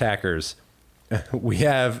 then our attackers. We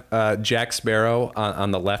have Jack Sparrow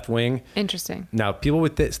on the left wing. Interesting. Now, people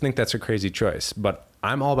would think that's a crazy choice, but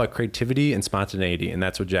I'm all about creativity and spontaneity, and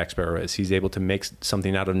that's what Jack Sparrow is. He's able to make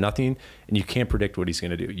something out of nothing, and you can't predict what he's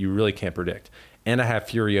going to do. You really can't predict. And I have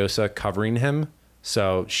Furiosa covering him,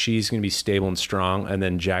 so she's going to be stable and strong, and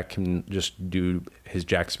then Jack can just do his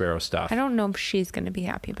Jack Sparrow stuff. I don't know if she's going to be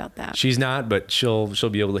happy about that. She's not, but she'll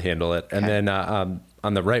be able to handle it. Okay. And then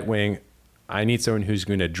on the right wing, I need someone who's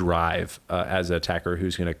going to drive as an attacker,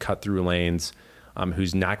 who's going to cut through lanes,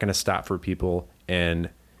 who's not going to stop for people, and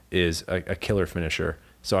is a killer finisher.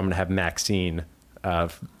 So I'm going to have Maxine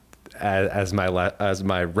as my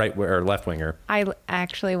right or left winger. I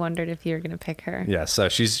actually wondered if you were going to pick her. Yeah, so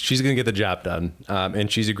she's going to get the job done,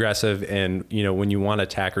 and she's aggressive. And you know, when you want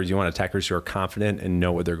attackers who are confident and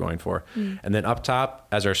know what they're going for. And then up top,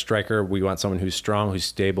 as our striker, we want someone who's strong, who's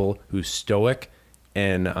stable, who's stoic,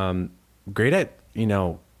 and great at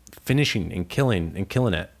finishing and killing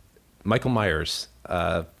it. Michael Myers,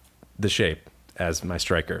 The Shape, as my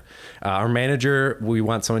striker. Our manager, we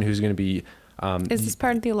want someone who's going to be is this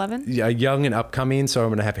part of the 11? Young and upcoming. So I'm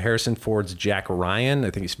going to have Harrison Ford's Jack Ryan.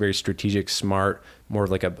 I think he's very strategic, smart, more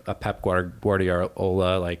like a Pep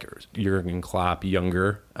Guardiola, like Jurgen Klopp,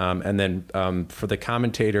 younger. And then for the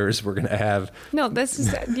commentators, we're going to have... No, this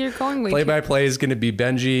is... You're going way Play-by-play is going to be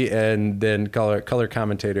Benji, and then color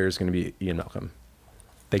commentator is going to be Ian Malcolm.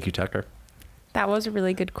 Thank you, Tucker. That was a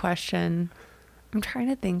really good question. I'm trying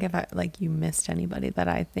to think if you missed anybody that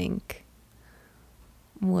I think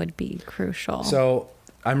would be crucial. So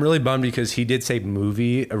I'm really bummed because he did say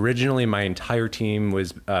movie. Originally, my entire team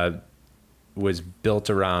was built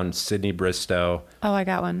around Sydney Bristow. Oh, I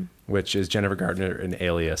got one. Which is Jennifer Gardner in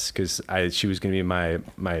Alias, because she was going to be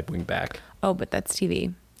my wing back. Oh, but that's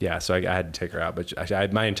TV. Yeah, so I had to take her out.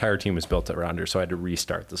 But my entire team was built around her, so I had to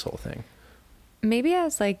restart this whole thing. Maybe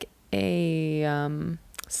as like a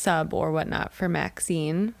sub or whatnot for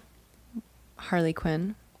Maxine, Harley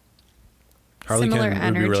Quinn. Harley Similar Quinn would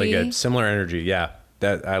energy. be really good. Similar energy, yeah.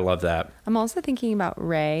 That I love that. I'm also thinking about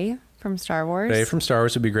Rey from Star Wars. Rey from Star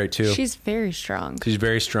Wars would be great too. She's very strong. She's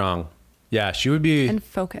very strong. Yeah, she would be. And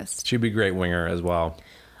focused. She'd be a great winger as well.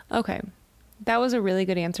 Okay. That was a really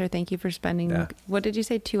good answer. Thank you for spending, what did you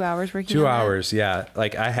say, 2 hours working on 2 hours, yeah.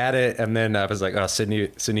 Like I had it and then I was like, oh,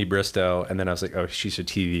 Sydney Bristow. And then I was like, oh, she's a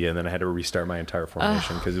TV. And then I had to restart my entire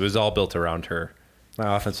formation because it was all built around her.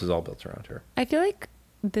 My offense was all built around her. I feel like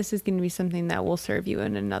this is going to be something that will serve you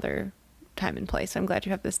in another time and place. I'm glad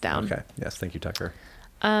you have this down. Okay. Yes. Thank you, Tucker.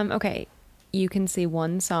 Okay. You can see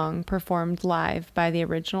one song performed live by the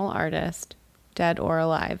original artist, dead or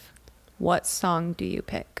alive. What song do you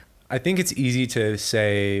pick? I think it's easy to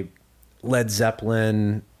say Led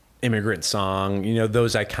Zeppelin, Immigrant Song, you know,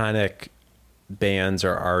 those iconic bands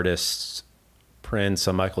or artists, Prince,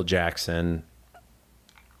 Michael Jackson,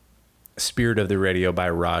 Spirit of the Radio by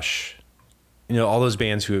Rush, you know, all those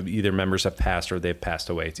bands who have either members have passed or they've passed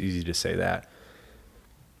away. It's easy to say that.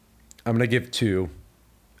 I'm going to give two.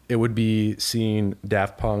 It would be seeing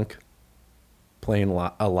Daft Punk playing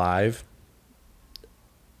alive.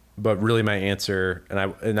 But really my answer,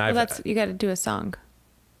 You got to do a song.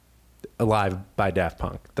 Alive by Daft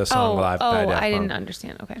Punk. The song Alive by Daft Punk. I didn't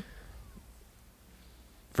understand. Okay.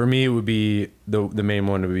 For me, it would be, the main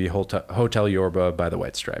one would be Hotel Yorba by the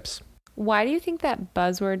White Stripes. Why do you think that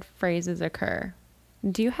buzzword phrases occur?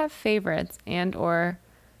 Do you have favorites and or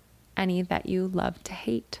any that you love to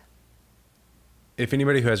hate? If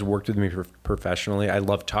anybody who has worked with me professionally, I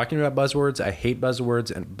love talking about buzzwords. I hate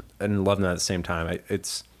buzzwords and love them at the same time.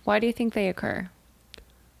 Why do you think they occur?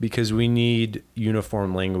 Because we need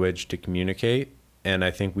uniform language to communicate, and I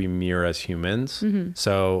think we mirror as humans. Mm-hmm.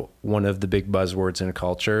 So one of the big buzzwords in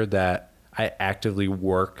culture that I actively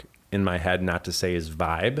work in my head not to say is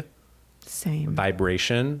vibe. Same.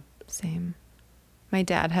 Vibration. Same. My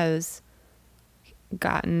dad has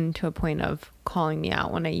gotten to a point of calling me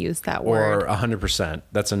out when I use that word. Or 100%.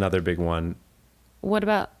 That's another big one. What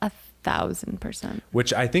about 1,000%?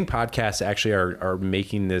 Which I think podcasts actually are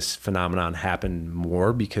making this phenomenon happen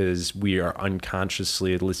more because we are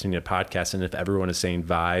unconsciously listening to podcasts. And if everyone is saying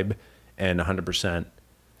vibe and 100%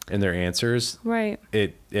 in their answers, right,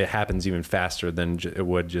 it happens even faster than it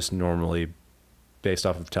would just normally based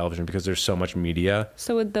off of television because there's so much media.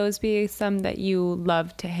 So would those be some that you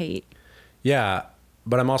love to hate? Yeah.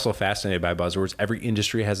 But I'm also fascinated by buzzwords. Every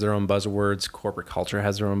industry has their own buzzwords. Corporate culture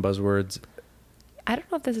has their own buzzwords. I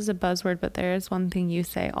don't know if this is a buzzword, but there is one thing you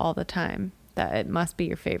say all the time that it must be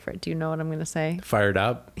your favorite. Do you know what I'm going to say? Fired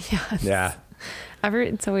up? Yes. Yeah.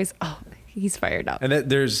 It's always, he's fired up.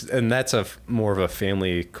 And that's more of a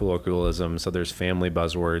family colloquialism. So there's family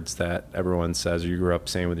buzzwords that everyone says, or you grew up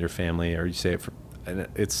saying with your family, or you say it and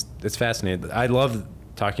it's fascinating. I love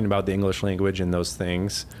talking about the English language and those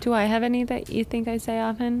things. Do I have any that you think I say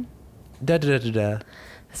often? Da da da da da.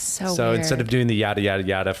 So weird. Instead of doing the yada yada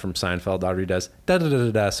yada from Seinfeld, Audrey does da da da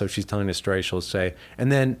da da. So she's telling a story. She'll say,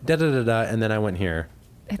 and then da da da da, and then I went here.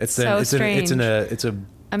 It's so strange. It's a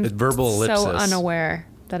verbal ellipsis. So unaware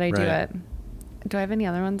that I do Right. it. Do I have any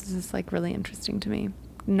other ones? This is like really interesting to me.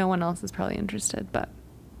 No one else is probably interested, but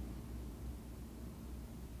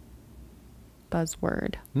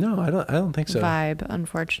buzzword. No, I don't think so. Vibe.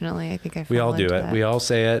 Unfortunately, I think I. We all do it. That. We all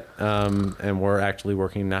say it, and we're actually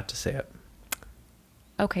working not to say it.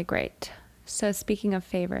 Okay, great. So speaking of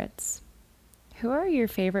favorites, who are your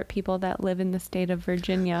favorite people that live in the state of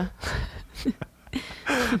Virginia?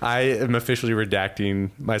 I am officially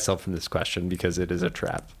redacting myself from this question because it is a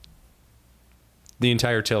trap. The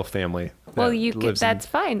entire Till family. Well, that's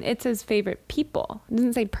fine. It says favorite people. It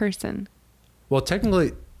doesn't say person. Well,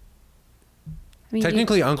 technically,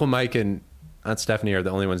 Uncle Mike and Aunt Stephanie are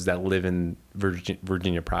the only ones that live in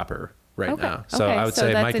Virginia proper right now. So I would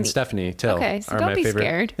say Mike and Stephanie Till so are don't my be favorite.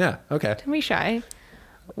 Scared. Yeah. Okay. Don't be shy.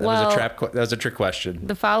 That was a trick question.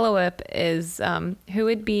 The follow-up is, who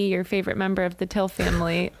would be your favorite member of the Till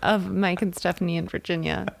family of Mike and Stephanie in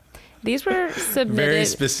Virginia? These were submitted. Very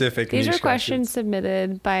specific. These were questions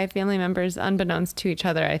submitted by family members unbeknownst to each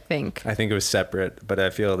other, I think. I think it was separate, but I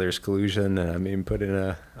feel there's collusion and I'm being put in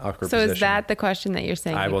a awkward position. So is that the question that you're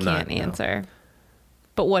saying you can't answer?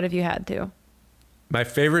 But what if you had to? My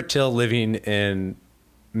favorite Till living in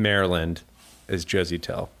Maryland is Josie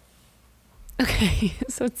Till. Okay,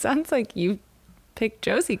 so it sounds like you picked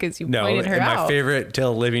Josie because you pointed her out. My favorite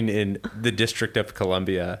Till living in the District of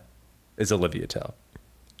Columbia is Olivia Till.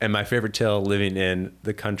 And my favorite Till living in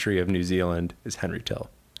the country of New Zealand is Henry Till.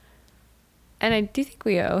 And I do think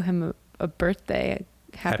we owe him a birthday.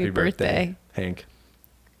 Happy birthday. Hank.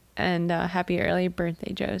 And happy early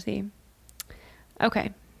birthday, Josie.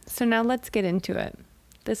 Okay, so now let's get into it.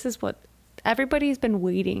 This is what everybody's been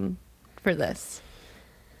waiting for this.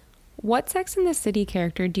 What Sex and the City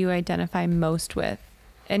character do you identify most with?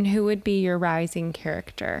 And who would be your rising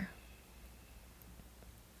character?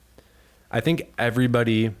 I think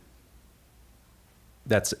everybody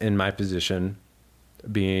that's in my position,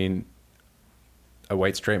 being a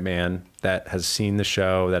white straight man that has seen the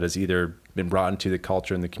show, that has either been brought into the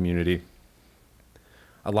culture and the community,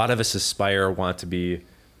 a lot of us aspire, want to be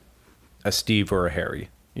a Steve or a Harry.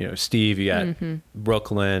 You know, Steve, you got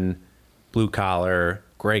Brooklyn, blue collar,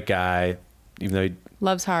 great guy, even though he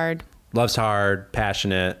loves hard,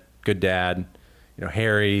 passionate, good dad. You know,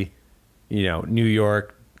 Harry, you know, New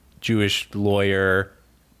York, Jewish lawyer,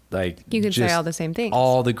 like you could say all the same things.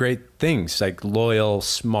 All the great things, like loyal,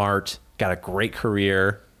 smart, got a great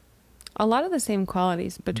career. A lot of the same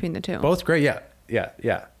qualities between the two. Both great, yeah.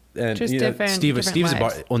 And just you know, different. Steve's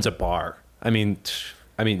owns a bar. I mean,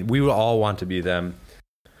 we would all want to be them.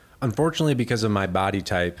 Unfortunately, because of my body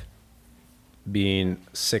type, being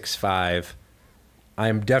 6'5", I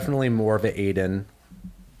am definitely more of an Aiden.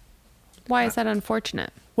 Why is that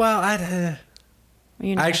unfortunate? Well, I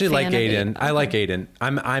actually like Aiden. Okay. I like Aiden.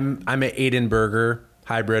 I'm an Aiden burger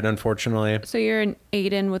hybrid, unfortunately. So you're an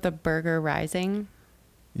Aiden with a burger rising?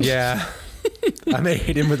 Yeah. I'm an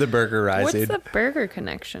Aiden with a burger rising. What's the burger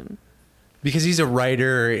connection? Because he's a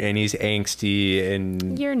writer and he's angsty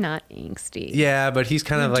and... You're not angsty. Yeah, but he's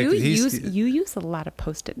kind of like... You use a lot of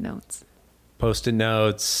Post-it notes. Post-it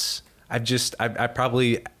notes. I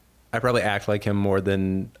probably act like him more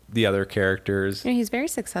than the other characters. Yeah, he's very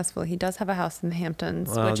successful. He does have a house in the Hamptons,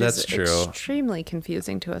 well, which that's is true. Extremely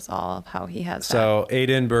confusing to us all of how he has so that.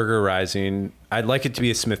 Aiden Burger Rising. I'd like it to be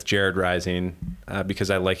a Smith Jared Rising because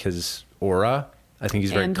I like his aura. I think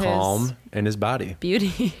he's very calm, and his body.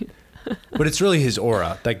 Beauty. But it's really his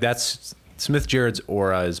aura. Like that's Smith Jared's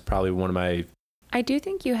aura is probably one of my... I do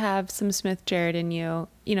think you have some Smith Jared in you.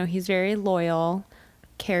 You know, he's very loyal,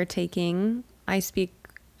 caretaking. I speak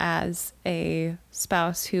as a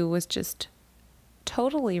spouse who was just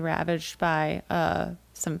totally ravaged by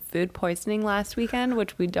some food poisoning last weekend,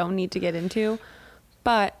 which we don't need to get into.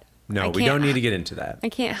 But no, we don't need to get into that. I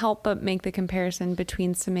can't help but make the comparison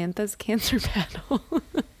between Samantha's cancer battle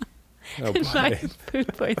and my food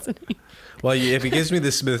poisoning. Well, if it gives me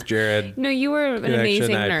the Smith Jared, no, you were an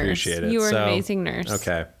amazing nurse. I appreciate it. You were an amazing nurse.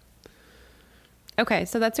 Okay,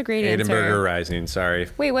 so that's a great answer. Aiden Burger Rising. Sorry.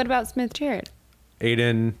 Wait, what about Smith Jared?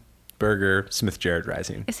 Aiden Burger Smith Jared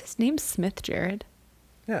Rising. Is his name Smith Jared?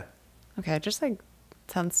 Yeah. Okay, just like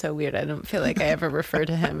sounds so weird. I don't feel like I ever refer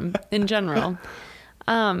to him in general.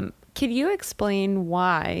 Could you explain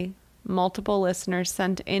why multiple listeners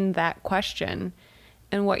sent in that question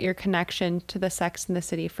and what your connection to the Sex and the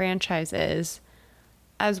City franchise is,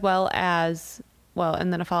 as well as, well,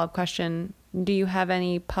 and then a follow-up question, do you have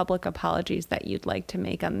any public apologies that you'd like to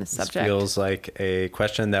make on this subject? Feels like a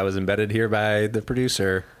question that was embedded here by the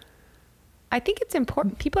producer. I think it's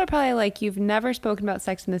important. People are probably like, you've never spoken about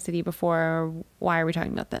Sex and the City before. Why are we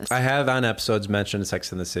talking about this? I have on episodes mentioned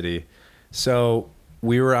Sex and the City. So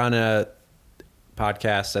we were on a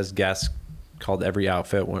podcast as guests called Every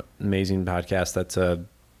Outfit, one amazing podcast. That's a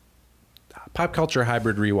pop culture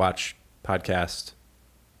hybrid rewatch podcast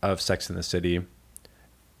of Sex and the City.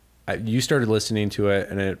 You started listening to it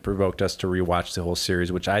and it provoked us to rewatch the whole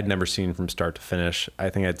series, which I'd never seen from start to finish. I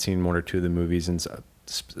think I'd seen one or two of the movies and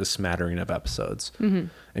a smattering of episodes. Mm-hmm.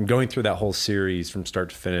 And going through that whole series from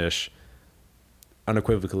start to finish,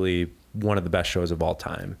 unequivocally one of the best shows of all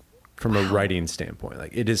time from a writing standpoint.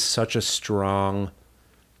 Like it is such a strong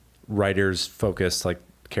writers focused, like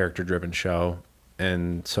character driven show,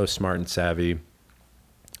 and so smart and savvy.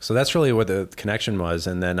 So that's really what the connection was.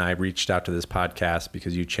 And then I reached out to this podcast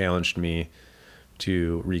because you challenged me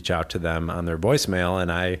to reach out to them on their voicemail,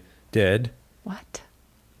 and I did. What?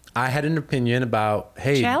 I had an opinion about,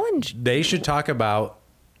 hey, they should talk about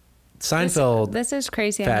Seinfeld. This is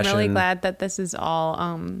crazy. Fashion. I'm really glad that this is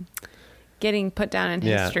all getting put down in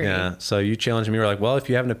history. Yeah. So you challenged me. You were like, well, if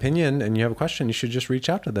you have an opinion and you have a question, you should just reach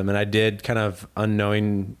out to them. And I did, kind of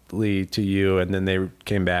unknowingly to you, and then they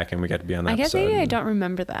came back and we got to be on that episode. I guess maybe I don't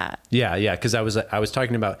remember that. Yeah. Because I was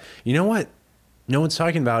talking about, you know what no one's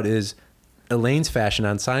talking about is Elaine's fashion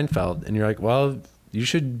on Seinfeld. And you're like, well, you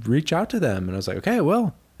should reach out to them. And I was like, okay,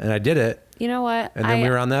 well. And I did it. You know what? And then we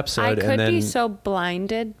were on the episode. I could be so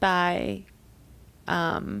blinded by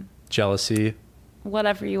jealousy,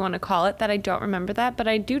 whatever you want to call it, that I don't remember that. But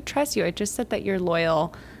I do trust you. I just said that you're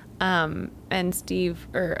loyal. And Steve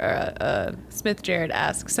or Smith Jared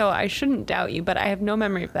asked, so I shouldn't doubt you. But I have no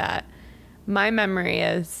memory of that. My memory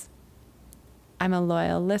is I'm a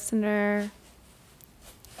loyal listener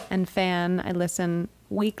and fan. I listen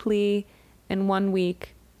weekly. And one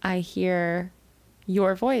week I hear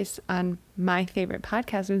your voice on my favorite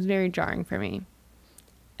podcast. It was very jarring for me.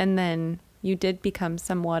 And then you did become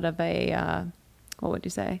somewhat of a, what would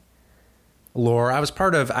you say? Lore. I was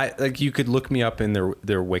part of, like, you could look me up in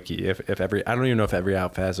their wiki. If every, I don't even know if every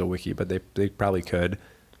outfit has a wiki, but they probably could.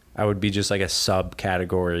 I would be just like a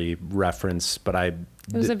subcategory reference, but it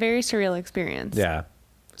was a very surreal experience. Yeah.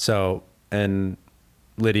 So, and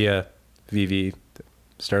Lydia, Vivi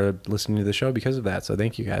started listening to the show because of that. So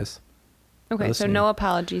thank you guys. Okay. So no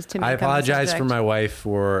apologies to me. I apologize for my wife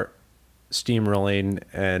for steamrolling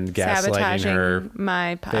and gaslighting sabotaging her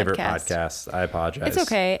my podcast. favorite podcast. I apologize. It's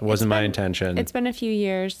okay. It wasn't my intention. It's been a few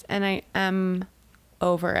years and I am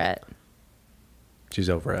over it. She's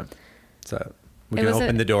over it. So we can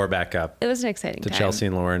open the door back up. It was an exciting time. To Chelsea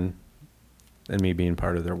and Lauren and me being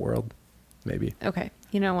part of their world, maybe. Okay.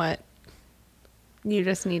 You know what? You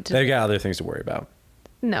just need to... They've got other things to worry about.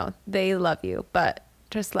 No, they love you, but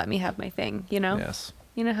just let me have my thing, you know? Yes.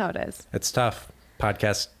 You know how it is. It's tough.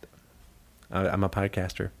 Podcast. I'm a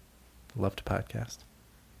podcaster. Love to podcast.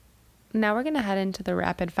 Now we're going to head into the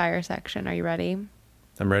rapid fire section. Are you ready?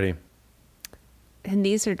 I'm ready. And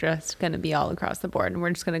these are just going to be all across the board, and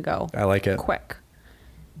we're just going to go. I like it. Quick.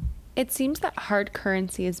 It seems that hard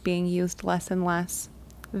currency is being used less and less.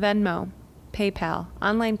 Venmo, PayPal,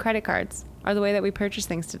 online credit cards are the way that we purchase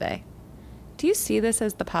things today. Do you see this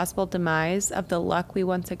as the possible demise of the luck we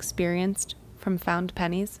once experienced from found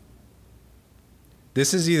pennies?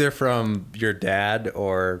 This is either from your dad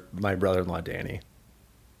or my brother-in-law, Danny.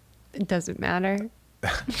 It doesn't matter.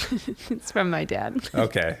 It's from my dad.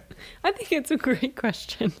 Okay. I think it's a great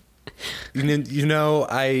question. I'm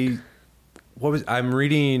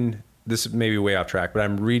reading, this may be way off track, but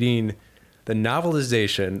I'm reading the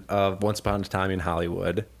novelization of Once Upon a Time in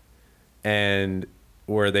Hollywood, and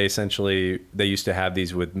where they used to have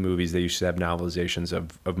these with movies. They used to have novelizations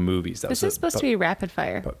of movies. This is supposed to be rapid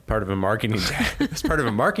fire. Part of a marketing it's part of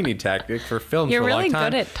a marketing tactic for films You're for a really long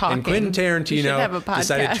time. good at talking. And Quentin Tarantino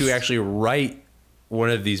decided to podcast. actually write one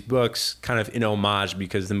of these books kind of in homage,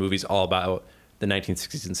 because the movie's all about the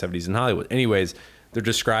 1960s and 70s in Hollywood. Anyways, they're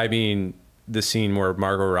describing the scene where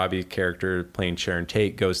Margot Robbie character playing Sharon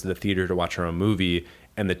Tate goes to the theater to watch her own movie,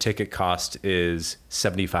 and the ticket cost is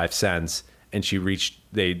 75 cents. And he writes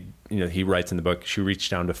in the book, she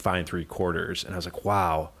reached down to find 3/4. And I was like,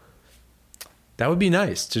 wow, that would be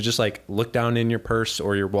nice to just like look down in your purse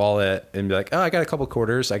or your wallet and be like, oh, I got a couple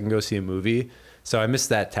quarters. I can go see a movie. So I miss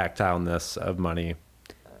that tactileness of money.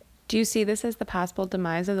 Do you see this as the possible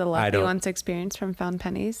demise of the luck you once experienced from found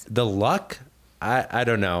pennies? The luck? I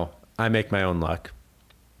don't know. I make my own luck.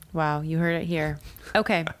 Wow, you heard it here.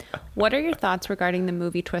 Okay. What are your thoughts regarding the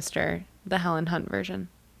movie Twister, the Helen Hunt version?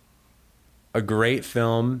 A great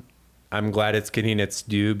film. I'm glad it's getting its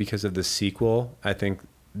due because of the sequel. I think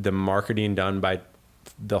the marketing done by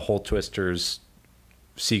the whole Twisters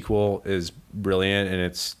sequel is brilliant, and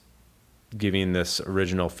it's giving this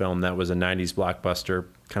original film that was a 90s blockbuster,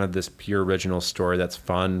 kind of this pure original story that's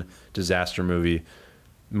fun, disaster movie,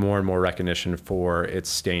 more and more recognition for its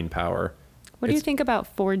staying power. What do you think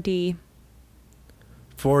about 4D?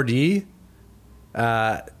 4D?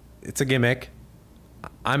 It's a gimmick.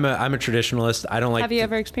 I'm a traditionalist. I don't like. Have you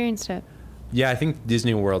ever experienced it? Yeah, I think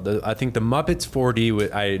Disney World. I think the Muppets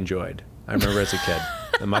 4D I enjoyed. I remember as a kid.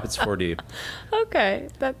 The Muppets 4D. Okay,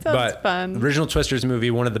 that sounds fun. Original Twisters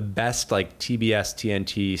movie, one of the best like TBS,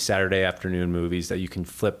 TNT Saturday afternoon movies that you can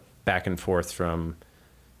flip back and forth from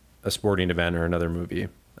a sporting event or another movie.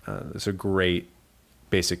 It's a great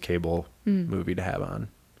basic cable movie to have on.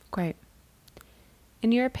 Great.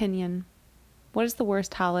 In your opinion, what is the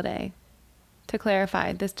worst holiday? To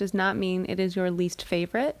clarify, this does not mean it is your least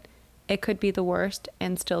favorite. It could be the worst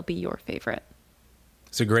and still be your favorite.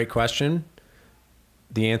 It's a great question.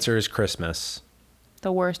 The answer is Christmas.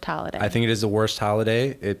 The worst holiday. I think it is the worst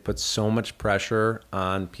holiday. It puts so much pressure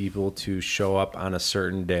on people to show up on a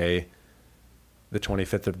certain day, the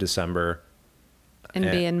 25th of December. And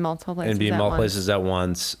be in multiple places And be in multiple places at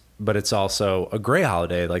once. But it's also a great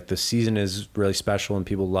holiday. Like the season is really special and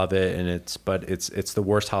people love it. And it's the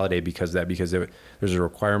worst holiday because there's a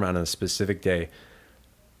requirement on a specific day.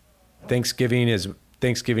 Thanksgiving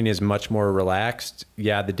is much more relaxed.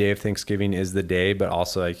 Yeah, the day of Thanksgiving is the day, but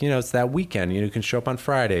also like, it's that weekend. You can show up on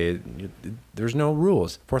Friday. There's no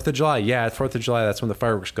rules. 4th of July, yeah, 4th of July, that's when the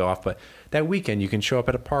fireworks go off. But that weekend, you can show up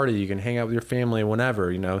at a party. You can hang out with your family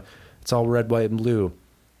whenever. It's all red, white, and blue.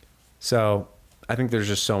 So I think there's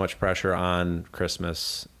just so much pressure on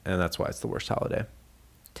Christmas, and that's why it's the worst holiday.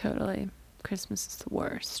 Totally. Christmas is the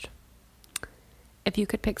worst. If you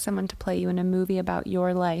could pick someone to play you in a movie about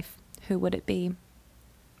your life, who would it be?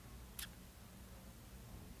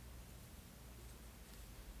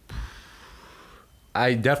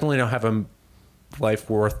 I definitely don't have a life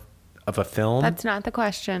worth of a film. That's not the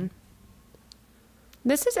question.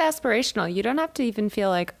 This is aspirational. You don't have to even feel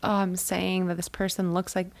like, oh, I'm saying that this person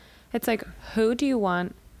looks like... It's like, who do you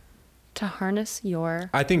want to harness your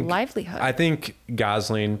livelihood? I think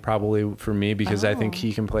Gosling probably for me, because I think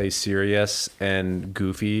he can play serious and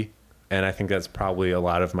goofy. And I think that's probably a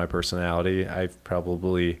lot of my personality. I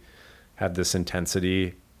probably have this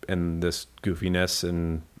intensity and this goofiness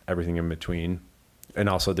and everything in between. And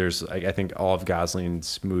also there's, I think all of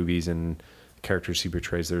Gosling's movies and characters he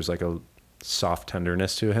portrays, there's like a soft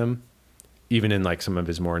tenderness to him. Even in like some of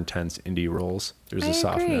his more intense indie roles, there's a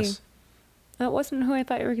softness. That wasn't who I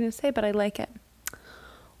thought you were going to say, but I like it.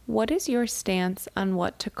 What is your stance on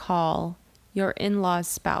what to call your in-law's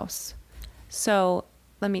spouse? So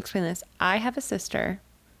let me explain this. I have a sister.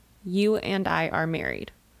 You and I are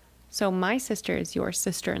married. So my sister is your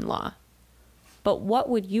sister-in-law. But what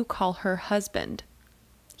would you call her husband?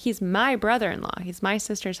 He's my brother-in-law. He's my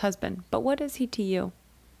sister's husband. But what is he to you?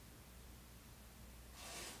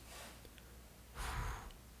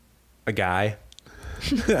 A guy.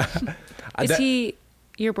 Is he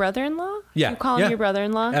your brother-in-law? Yeah. You call him your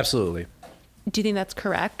brother-in-law? Absolutely. Do you think that's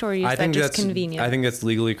correct, or is that just convenient? I think that's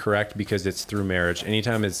legally correct because it's through marriage.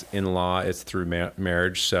 Anytime it's in-law, it's through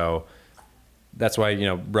marriage. So that's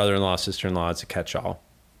why, brother-in-law, sister-in-law, it's a catch-all.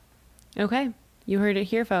 Okay. You heard it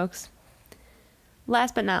here, folks.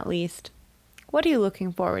 Last but not least, what are you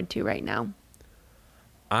looking forward to right now?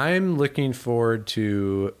 I'm looking forward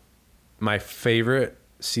to my favorite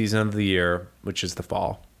season of the year, which is the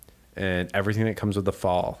fall, and everything that comes with the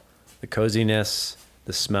fall, the coziness,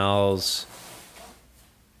 the smells,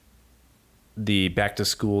 the back to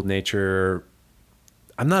school nature.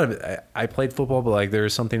 I played football, but like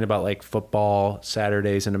there's something about like football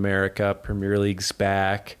Saturdays in America, Premier League's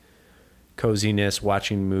back, coziness,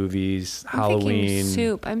 watching movies,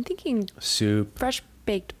 Halloween. I'm thinking soup, fresh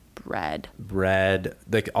baked bread,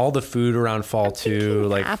 like all the food around fall too,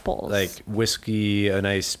 like apples, like whiskey, a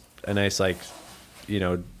nice like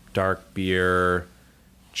dark beer,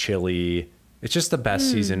 chili. It's just the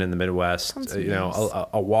best season in the Midwest. Sounds nice.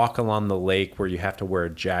 A walk along the lake where you have to wear a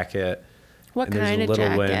jacket. What kind of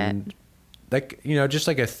jacket? Wind. Like just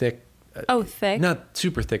like a thick. Thick. Not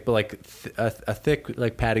super thick, but like a thick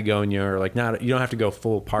like Patagonia, or like not. You don't have to go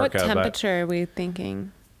full parka. What temperature are we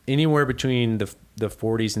thinking? Anywhere between the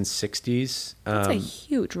 40s and 60s. That's a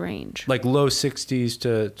huge range. Like low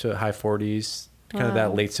 60s to high 40s. Kind of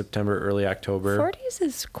that late September, early October. 40s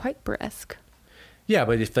is quite brisk. Yeah,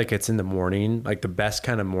 but if like it's in the morning, like the best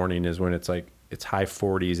kind of morning is when it's like it's high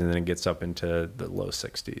 40s and then it gets up into the low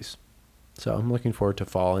 60s. So I'm looking forward to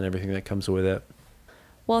fall and everything that comes with it.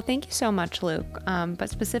 Well, thank you so much, Luke. But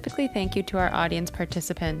specifically, thank you to our audience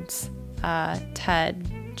participants,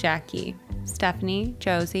 Ted, Jackie, Stephanie,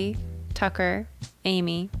 Josie, Tucker,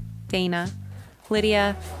 Amy, Dana,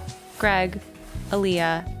 Lydia, Greg,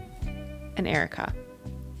 Aaliyah, and Erica.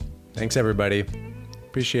 Thanks, everybody.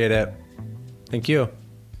 Appreciate it. Thank you.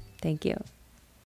 Thank you.